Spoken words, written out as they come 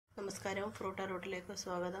നമസ്കാരം. ഫ്രൂട്ട റൂട്ടിലേക്ക്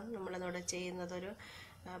സ്വാഗതം. നമ്മളിന്നിവിടെ ചെയ്യുന്നതൊരു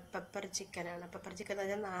പെപ്പർ ചിക്കനാണ്. പെപ്പർ ചിക്കൻ എന്ന്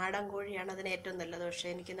പറഞ്ഞാൽ നാടൻ കോഴിയാണ് അതിന് ഏറ്റവും നല്ലത്. പക്ഷേ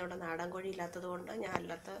എനിക്കിന്നിവിടെ നാടൻ കോഴി ഇല്ലാത്തത് കൊണ്ട് ഞാൻ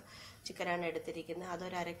അല്ലാത്ത ചിക്കനാണ് എടുത്തിരിക്കുന്നത്.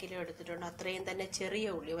 അതൊരു 1/2 കിലോ എടുത്തിട്ടുണ്ട്. അത്രയും തന്നെ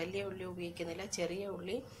ചെറിയ ഉള്ളി, വലിയ ഉള്ളി ഉപയോഗിക്കുന്നില്ല, ചെറിയ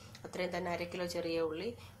ഉള്ളി അത്രയും തന്നെ 1/2 കിലോ ചെറിയ ഉള്ളി,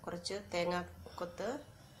 കുറച്ച് തേങ്ങാക്കൊത്ത്,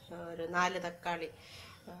 ഒരു 4 തക്കാളി,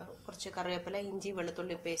 കുറച്ച് കറിവേപ്പില, ഇഞ്ചി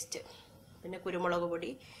വെളുത്തുള്ളി പേസ്റ്റ്, പിന്നെ കുരുമുളക്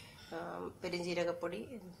പൊടി, പെരിഞ്ജീരകപ്പൊടി,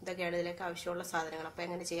 ഇതൊക്കെയാണ് ഇതിലേക്ക് ആവശ്യമുള്ള സാധനങ്ങൾ. അപ്പോൾ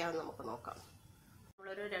എങ്ങനെ ചെയ്യാമെന്ന് നമുക്ക് നോക്കാം.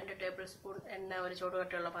 നമ്മളൊരു 2 ടേബിൾ സ്പൂൺ എണ്ണ ഒരു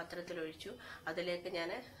ചൂടുകട്ടിയുള്ള പാത്രത്തിൽ ഒഴിച്ചു. അതിലേക്ക് ഞാൻ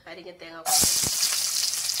അരിഞ്ഞ തേങ്ങ,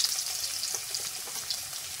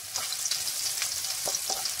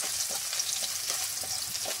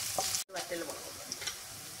 വറ്റൽമുളക്,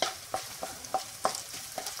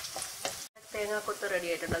 തേങ്ങാക്കൊത്ത് റെഡി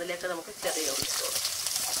ആയിട്ടുണ്ട്. അതിലേക്ക് നമുക്ക് ചെറിയ ഉള്ളി,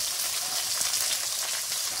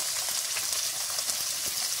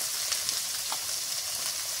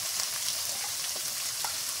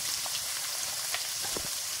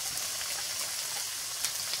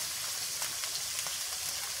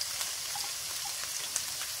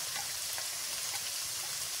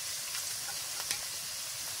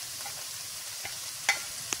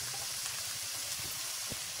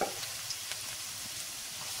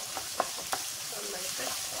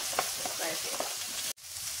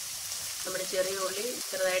 നമ്മുടെ ചെറിയ ഉള്ളി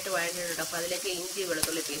ചെറുതായിട്ട് വഴഞ്ഞിട്ടുണ്ട്. അപ്പോൾ അതിലേക്ക് ഇഞ്ചി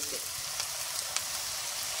വെളുത്തുള്ളി പേസ്റ്റ്,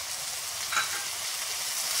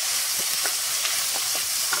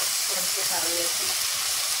 കുറച്ച് കറിവേപ്പില,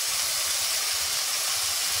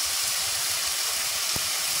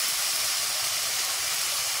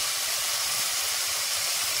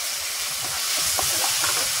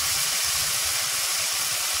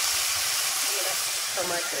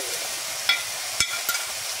 ടൊമാറ്റോ,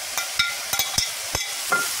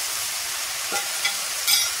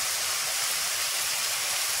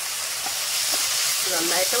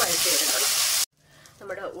 നന്നായിട്ട് വഴറ്റിയെടുക്കണം.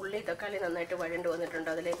 നമ്മുടെ ഉള്ളി തക്കാളി നന്നായിട്ട് വഴണ്ട് വന്നിട്ടുണ്ട്.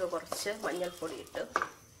 അതിലേക്ക് കുറച്ച് മഞ്ഞൾപ്പൊടി ഇട്ട്,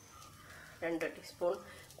 2 ടീസ്പൂൺ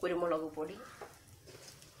കുരുമുളക് പൊടി,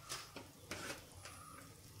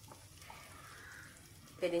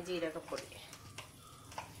 പെരിഞ്ജീരകപ്പൊടി,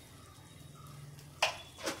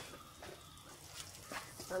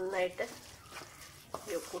 നന്നായിട്ട്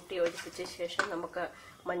കൂട്ടി യോജിപ്പിച്ച ശേഷം നമുക്ക്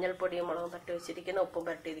മഞ്ഞൾപ്പൊടിയും മുളകും തട്ടി വെച്ചിരിക്കുന്ന, ഉപ്പും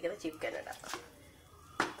പുരട്ടിയിരിക്കുന്ന ചിക്കൻ ഇടാം.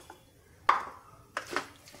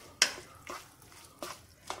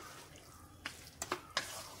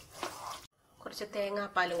 കുറച്ച്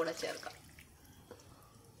തേങ്ങാപ്പാലും കൂടെ ചേർക്കാം.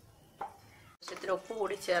 ആവശ്യത്തിന് ഉപ്പ്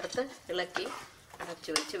കൂടി ചേർത്ത് ഇളക്കി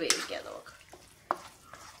അടച്ചു വെച്ച് വേവിക്കാം നമുക്ക്.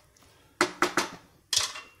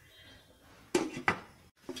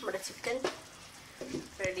 നമ്മുടെ ചിക്കൻ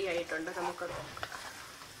റെഡി ആയിട്ടുണ്ട്. നമുക്ക് നോക്കാം.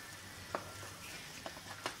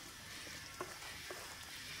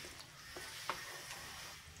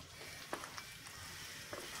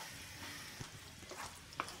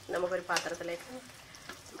 നമുക്കൊരു പാത്രത്തിലേക്ക്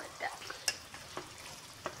മാറ്റാം.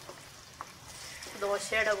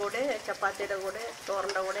 ദോശയുടെ കൂടെ, ചപ്പാത്തിയുടെ കൂടെ,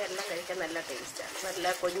 ചോറിൻ്റെ കൂടെ എല്ലാം കഴിക്കാൻ നല്ല ടേസ്റ്റാണ്.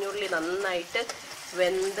 നല്ല കുഞ്ഞുള്ളി നന്നായിട്ട്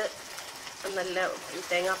വെന്ത് നല്ല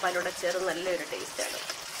തേങ്ങാപ്പാലൂടെ ചേർന്ന് നല്ലൊരു ടേസ്റ്റാണ്.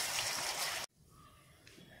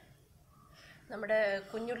 നമ്മുടെ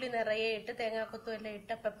കുഞ്ഞുള്ളി നിറയെ ഇട്ട് തേങ്ങാക്കൊത്തും എല്ലാം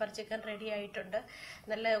ഇട്ട പെപ്പർ ചിക്കൻ റെഡി ആയിട്ടുണ്ട്.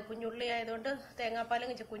 നല്ല കുഞ്ഞുള്ളി ആയതുകൊണ്ട്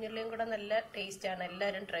തേങ്ങാപ്പാലും കുഞ്ഞുള്ളിയും കൂടെ നല്ല ടേസ്റ്റാണ്.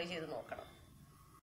 എല്ലാവരും ട്രൈ ചെയ്ത് നോക്കണം.